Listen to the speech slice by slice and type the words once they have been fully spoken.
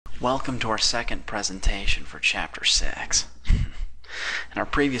Welcome to our second presentation for Chapter 6. In our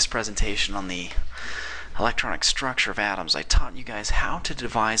previous presentation on the electronic structure of atoms, I taught you guys how to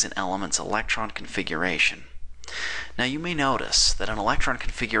devise an element's electron configuration. Now you may notice that an electron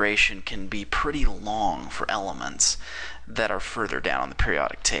configuration can be pretty long for elements that are further down on the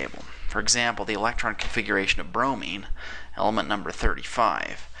periodic table. For example, the electron configuration of bromine, element number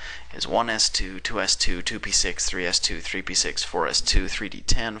 35, is 1s2, 2s2, 2p6, 3s2, 3p6, 4s2,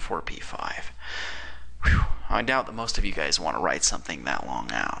 3d10, 4p5. Whew. I doubt that most of you guys want to write something that long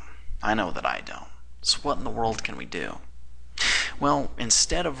out. I know that I don't. So what in the world can we do? Well,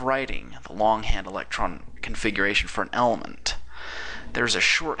 instead of writing the longhand electron configuration for an element, there's a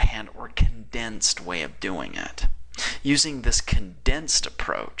shorthand or condensed way of doing it. Using this condensed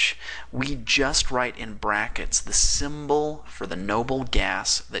approach, we just write in brackets the symbol for the noble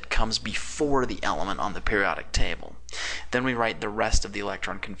gas that comes before the element on the periodic table. Then we write the rest of the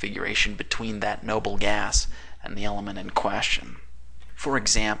electron configuration between that noble gas and the element in question. For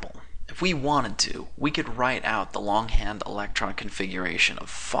example, if we wanted to, we could write out the longhand electron configuration of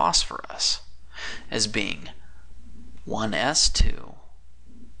phosphorus as being 1s2,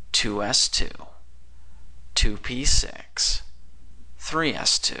 2s2, 2p6,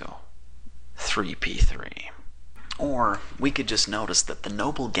 3s2, 3p3. Or we could just notice that the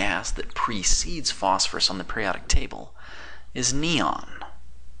noble gas that precedes phosphorus on the periodic table is neon.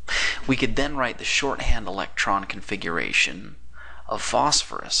 We could then write the shorthand electron configuration of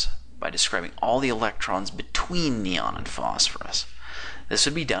phosphorus by describing all the electrons between neon and phosphorus. This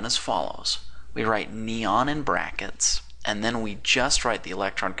would be done as follows. We write neon in brackets, and then we just write the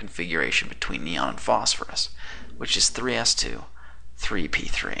electron configuration between neon and phosphorus, which is 3s2,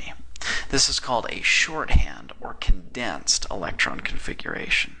 3p3. This is called a shorthand or condensed electron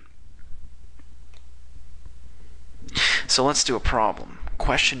configuration. So let's do a problem.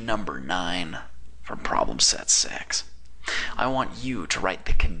 Question number 9 from problem set 6. I want you to write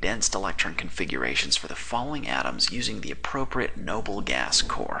the condensed electron configurations for the following atoms using the appropriate noble gas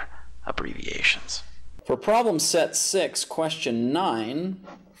core abbreviations. For problem set 6, question 9,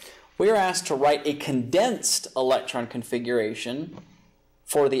 we are asked to write a condensed electron configuration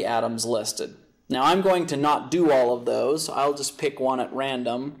for the atoms listed. Now I'm going to not do all of those. I'll just pick one at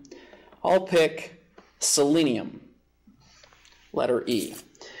random. I'll pick selenium, letter E.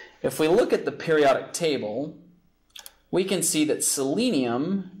 If we look at the periodic table, we can see that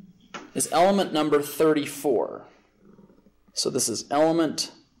selenium is element number 34. So this is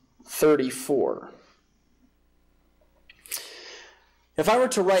element 34. If I were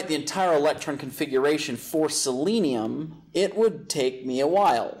to write the entire electron configuration for selenium, it would take me a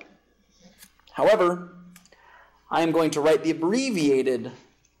while. However, I am going to write the abbreviated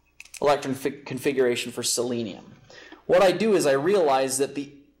electron configuration for selenium. What I do is I realize that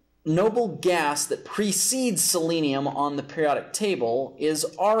the noble gas that precedes selenium on the periodic table is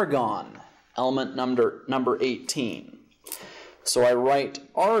argon, element number 18. So I write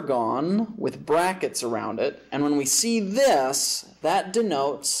argon with brackets around it, and when we see this, that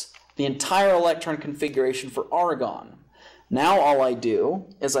denotes the entire electron configuration for argon. Now all I do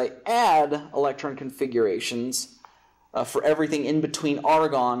is I add electron configurations for everything in between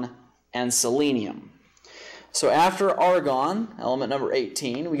argon and selenium. So after argon, element number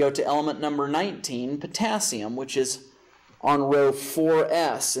 18, we go to element number 19, potassium, which is on row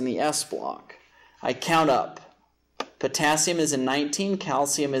 4s in the S block. I count up. Potassium is in 19,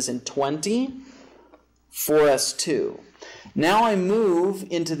 calcium is in 20, 4s2. Now I move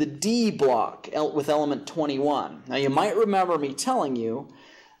into the D block with element 21. Now you might remember me telling you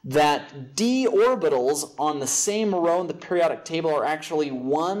that D orbitals on the same row in the periodic table are actually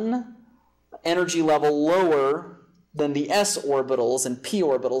one energy level lower than the S orbitals and P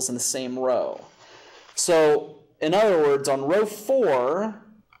orbitals in the same row. So in other words, on row 4,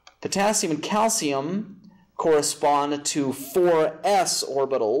 potassium and calcium correspond to 4s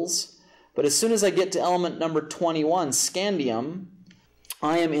orbitals, but as soon as I get to element number 21, scandium,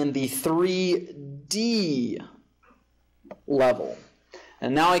 I am in the 3d level.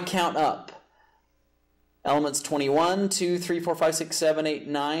 And now I count up. Elements 21, 2, 3, 4, 5, 6, 7, 8,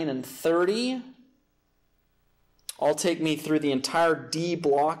 9, and 30 all take me through the entire D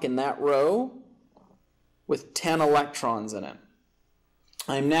block in that row with 10 electrons in it.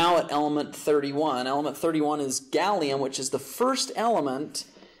 I'm now at element 31. Element 31 is gallium, which is the first element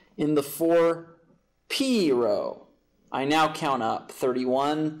in the 4p row. I now count up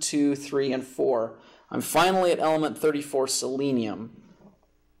 31, 2, 3, and 4. I'm finally at element 34, selenium,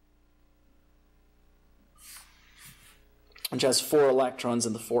 which has 4 electrons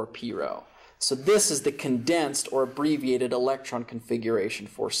in the 4p row. So this is the condensed or abbreviated electron configuration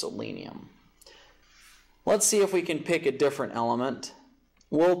for selenium. Let's see if we can pick a different element.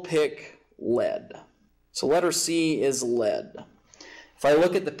 We'll pick lead. So letter C is lead. If I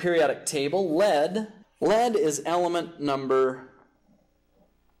look at the periodic table, lead is element number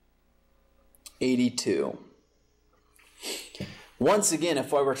 82. Once again,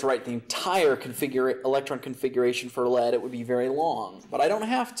 if I were to write the entire electron configuration for lead, it would be very long. But I don't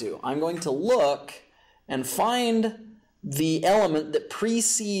have to. I'm going to look and find the element that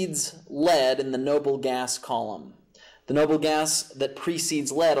precedes lead in the noble gas column. The noble gas that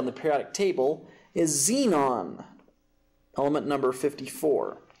precedes lead on the periodic table is xenon, element number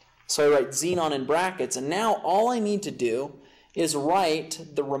 54. So I write xenon in brackets, and now all I need to do is write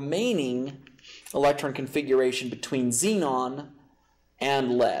the remaining electron configuration between xenon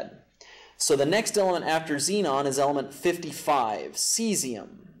and lead. So the next element after xenon is element 55, cesium.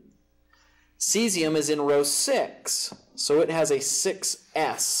 Cesium is in row 6, so it has a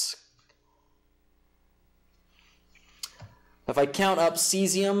 6s. If I count up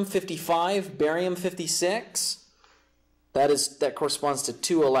cesium 55, barium 56, that corresponds to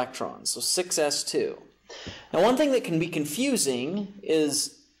 2 electrons, so 6s2. Now one thing that can be confusing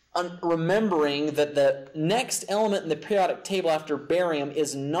is remembering that the next element in the periodic table after barium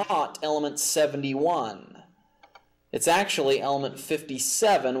is not element 71. It's actually element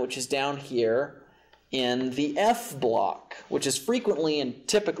 57, which is down here in the F block, which is frequently and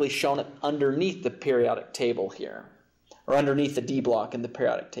typically shown underneath the periodic table here, or underneath the D block in the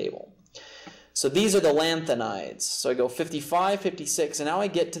periodic table. So these are the lanthanides. So I go 55, 56, and now I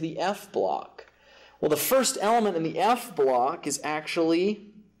get to the F block. Well, the first element in the F block is actually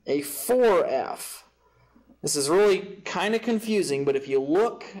a 4F. This is really kind of confusing, but if you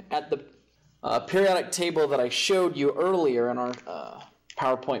look at the periodic table that I showed you earlier in our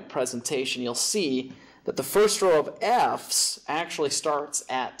PowerPoint presentation, you'll see that the first row of F's actually starts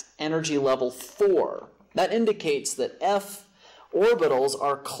at energy level 4. That indicates that F orbitals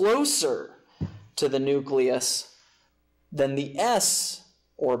are closer to the nucleus than the S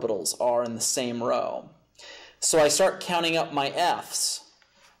orbitals are in the same row. So I start counting up my F's.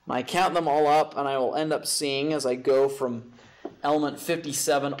 I count them all up, and I will end up seeing, as I go from element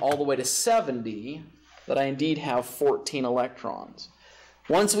 57 all the way to 70, that I indeed have 14 electrons.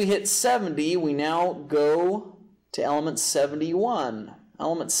 Once we hit 70, we now go to element 71.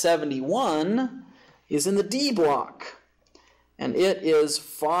 Element 71 is in the D block, and it is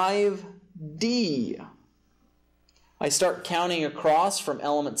 5D. I start counting across from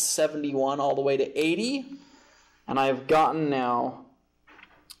element 71 all the way to 80, and I've gotten now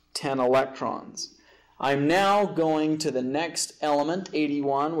 10 electrons. I'm now going to the next element,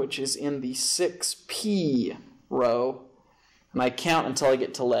 81, which is in the 6p row, and I count until I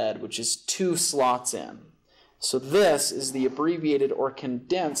get to lead, which is 2 slots in. So this is the abbreviated or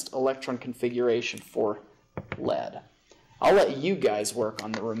condensed electron configuration for lead. I'll let you guys work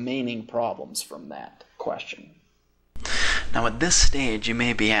on the remaining problems from that question. Now at this stage you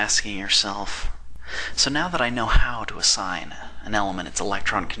may be asking yourself, so now that I know how to assign an element its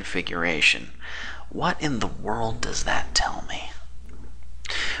electron configuration, what in the world does that tell me?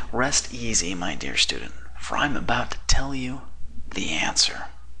 Rest easy, my dear student, for I'm about to tell you the answer.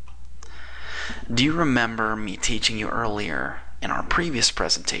 Do you remember me teaching you earlier in our previous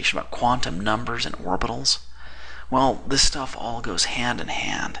presentation about quantum numbers and orbitals? Well, this stuff all goes hand in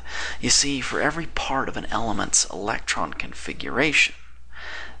hand. You see, for every part of an element's electron configuration,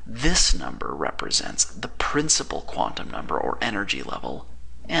 this number represents the principal quantum number or energy level,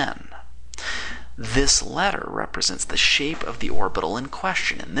 n. This letter represents the shape of the orbital in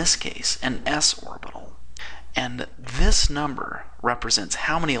question, in this case, an s orbital. And this number represents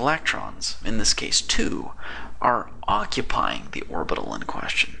how many electrons, in this case 2, are occupying the orbital in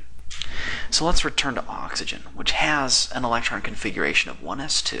question. So let's return to oxygen, which has an electron configuration of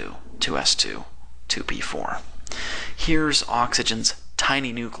 1s2, 2s2, 2p4. Here's oxygen's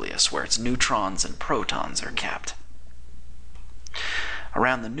tiny nucleus where its neutrons and protons are kept.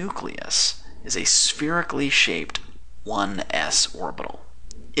 Around the nucleus is a spherically shaped 1s orbital.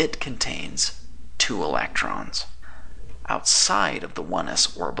 It contains 2 electrons. Outside of the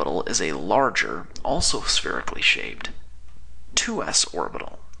 1s orbital is a larger, also spherically shaped 2s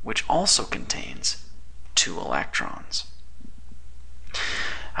orbital, which also contains 2 electrons.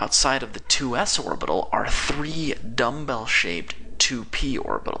 Outside of the 2s orbital are 3 dumbbell-shaped 2p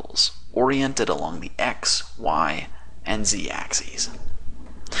orbitals, oriented along the x, y, and z axes.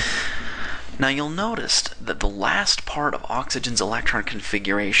 Now you'll notice that the last part of oxygen's electron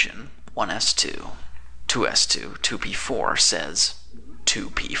configuration, 1s2, 2s2, 2p4, says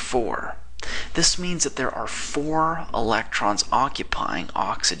 2p4. This means that there are 4 electrons occupying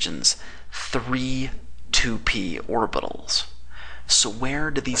oxygen's 3 2p orbitals. So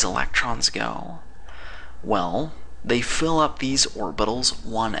where do these electrons go? Well, they fill up these orbitals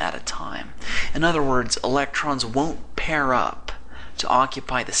one at a time. In other words, electrons won't pair up to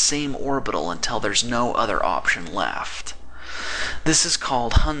occupy the same orbital until there's no other option left. This is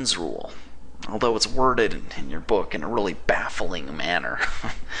called Hunds Rule, although it's worded in your book in a really baffling manner.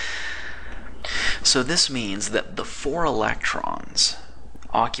 So this means that the 4 electrons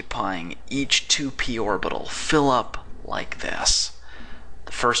occupying each 2p orbital fill up like this.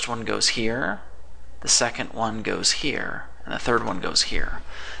 The first one goes here, the second one goes here, and the third one goes here.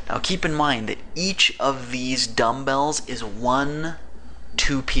 Now keep in mind that each of these dumbbells is one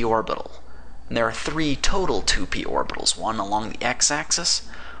 2p orbital. And there are 3 total 2p orbitals, one along the x-axis,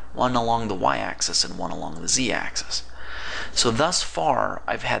 one along the y-axis, and one along the z-axis. So thus far,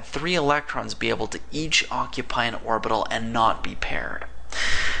 I've had 3 electrons be able to each occupy an orbital and not be paired.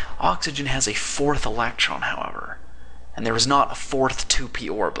 Oxygen has a 4th electron, however, and there is not a 4th 2p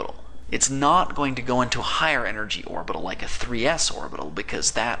orbital. It's not going to go into a higher energy orbital like a 3s orbital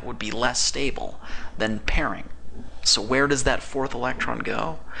because that would be less stable than pairing. So where does that 4th electron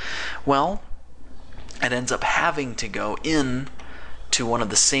go? Well, it ends up having to go in to one of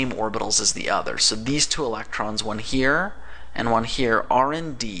the same orbitals as the other. So these 2 electrons, one here and one here, are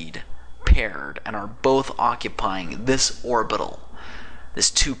indeed paired and are both occupying this orbital, this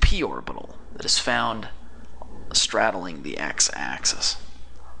 2p orbital that is found straddling the x-axis.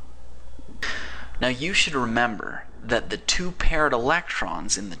 Now you should remember that the 2 paired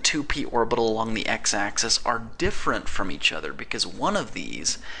electrons in the 2p orbital along the x-axis are different from each other because one of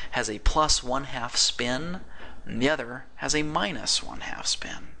these has a plus 1/2 spin and the other has a minus 1/2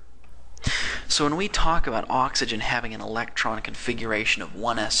 spin. So when we talk about oxygen having an electron configuration of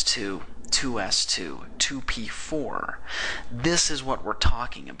 1s2, 2s2, 2p4, this is what we're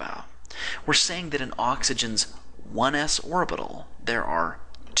talking about. We're saying that in oxygen's 1s orbital there are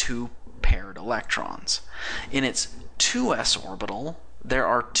 2 paired electrons. In its 2s orbital there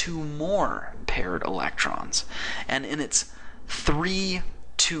are 2 more paired electrons. And in its 3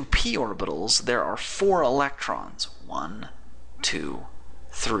 2p orbitals there are 4 electrons. 1, 2,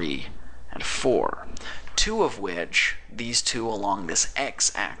 3, and 4. 2 of which, these 2 along this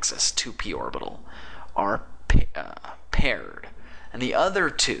x-axis 2p orbital, are paired. And the other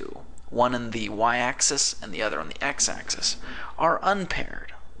 2, one in the y-axis and the other on the x-axis, are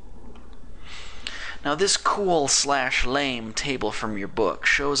unpaired. Now this cool/lame table from your book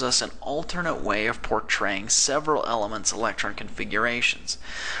shows us an alternate way of portraying several elements' electron configurations.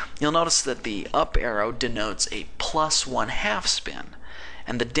 You'll notice that the up arrow denotes a plus 1/2 spin,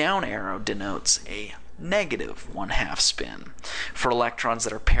 and the down arrow denotes a negative 1/2 spin for electrons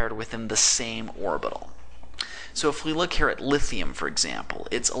that are paired within the same orbital. So if we look here at lithium, for example,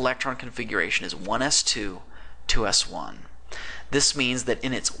 its electron configuration is 1s2, 2s1. This means that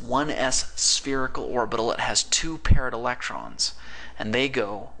in its 1s spherical orbital it has 2 paired electrons, and they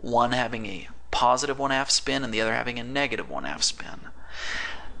go, one having a positive 1/2 spin and the other having a negative 1/2 spin.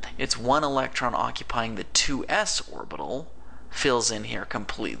 Its 1 electron occupying the 2s orbital fills in here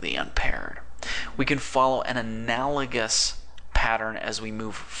completely unpaired. We can follow an analogous pattern as we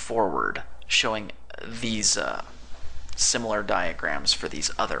move forward, showing these similar diagrams for these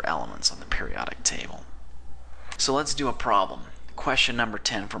other elements on the periodic table. So let's do a problem. Question number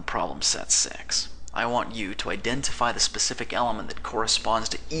 10 from problem set 6. I want you to identify the specific element that corresponds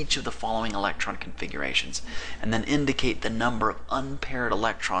to each of the following electron configurations and then indicate the number of unpaired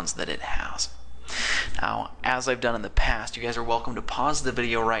electrons that it has. Now, as I've done in the past, you guys are welcome to pause the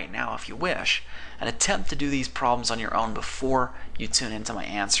video right now if you wish and attempt to do these problems on your own before you tune into my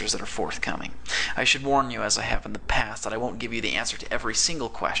answers that are forthcoming. I should warn you, as I have in the past, that I won't give you the answer to every single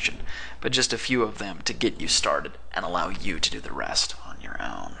question, but just a few of them to get you started and allow you to do the rest on your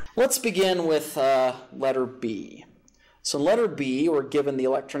own. Let's begin with letter B. So letter B, we're given the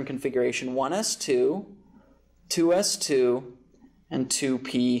electron configuration 1s2, 2s2, and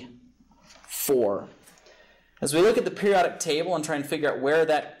 2p4. As we look at the periodic table and try and figure out where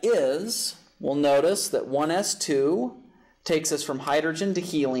that is, we'll notice that 1s2 takes us from hydrogen to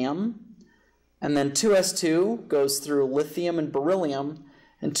helium, and then 2s2 goes through lithium and beryllium,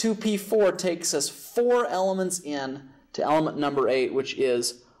 and 2p4 takes us 4 elements in to element number 8, which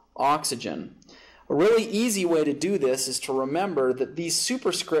is oxygen. A really easy way to do this is to remember that these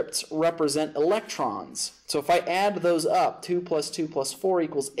superscripts represent electrons. So if I add those up, 2 plus 2 plus 4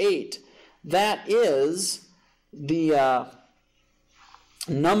 equals 8, that is the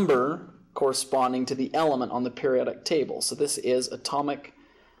number corresponding to the element on the periodic table. So this is atomic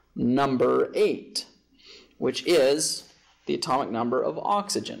number 8, which is the atomic number of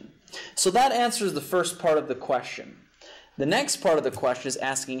oxygen. So that answers the first part of the question. The next part of the question is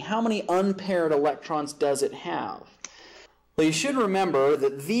asking how many unpaired electrons does it have? Well, you should remember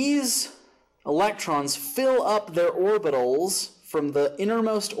that these electrons fill up their orbitals from the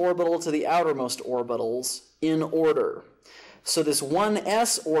innermost orbital to the outermost orbitals in order. So this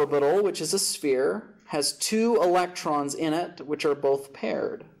 1s orbital, which is a sphere, has 2 electrons in it, which are both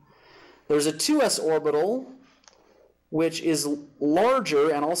paired. There's a 2s orbital, which is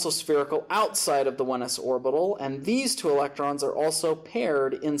larger and also spherical outside of the 1s orbital, and these 2 electrons are also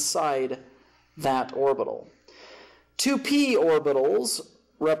paired inside that orbital. 2 p orbitals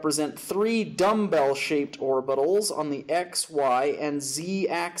represent 3 dumbbell-shaped orbitals on the x, y, and z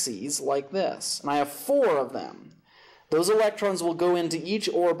axes like this, and I have 4 of them. Those electrons will go into each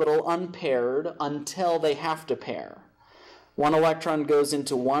orbital unpaired until they have to pair. 1 electron goes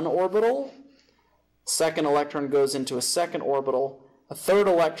into one orbital, second electron goes into a second orbital, a third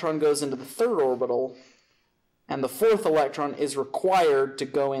electron goes into the third orbital, and the 4th electron is required to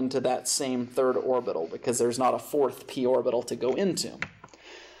go into that same third orbital because there's not a 4th p orbital to go into.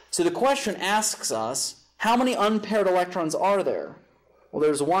 So the question asks us, how many unpaired electrons are there? Well,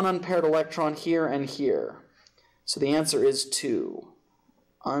 there's 1 unpaired electron here and here. So the answer is 2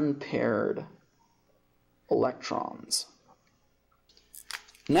 unpaired electrons.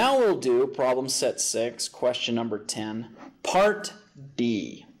 Now we'll do problem set 6, question number 10, part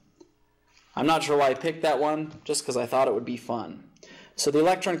D. I'm not sure why I picked that one, just because I thought it would be fun. So the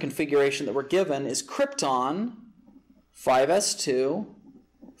electron configuration that we're given is krypton, 5s2,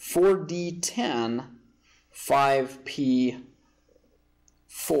 4d10,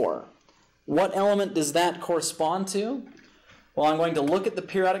 5p4. What element does that correspond to? Well, I'm going to look at the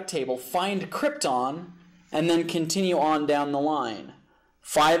periodic table, find krypton, and then continue on down the line.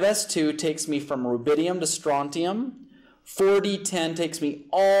 5s2 takes me from rubidium to strontium. 4d10 takes me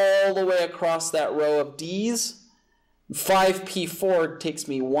all the way across that row of Ds. 5p4 takes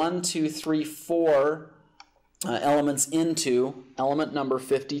me 1, 2, 3, 4 elements into element number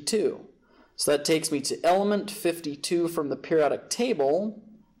 52. So that takes me to element 52 from the periodic table,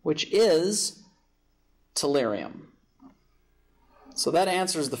 which is tellurium. So that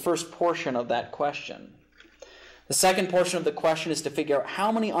answers the first portion of that question. The second portion of the question is to figure out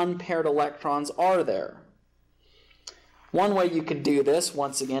how many unpaired electrons are there. One way you can do this,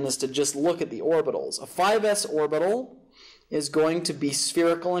 once again, is to just look at the orbitals. A 5s orbital is going to be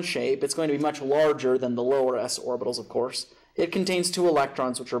spherical in shape. It's going to be much larger than the lower s orbitals, of course. It contains 2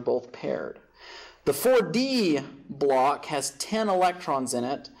 electrons, which are both paired. The 4d block has 10 electrons in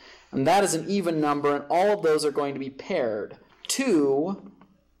it, and that is an even number, and all of those are going to be paired. 2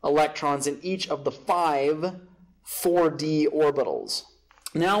 electrons in each of the 5 4d orbitals.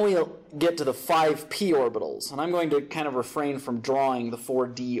 Now we'll get to the 5p orbitals, and I'm going to kind of refrain from drawing the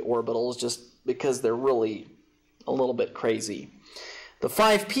 4d orbitals just because they're really a little bit crazy. The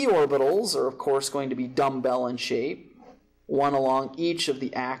 5p orbitals are, of course, going to be dumbbell in shape, one along each of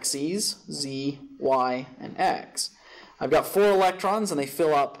the axes, z, y, and x. I've got 4 electrons, and they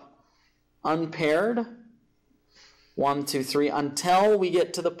fill up unpaired, 1, 2, 3, until we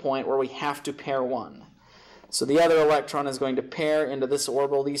get to the point where we have to pair 1. So the other electron is going to pair into this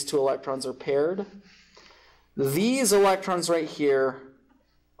orbital. These 2 electrons are paired. These electrons right here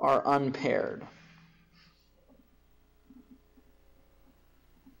are unpaired.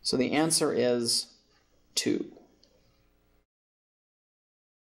 So the answer is 2.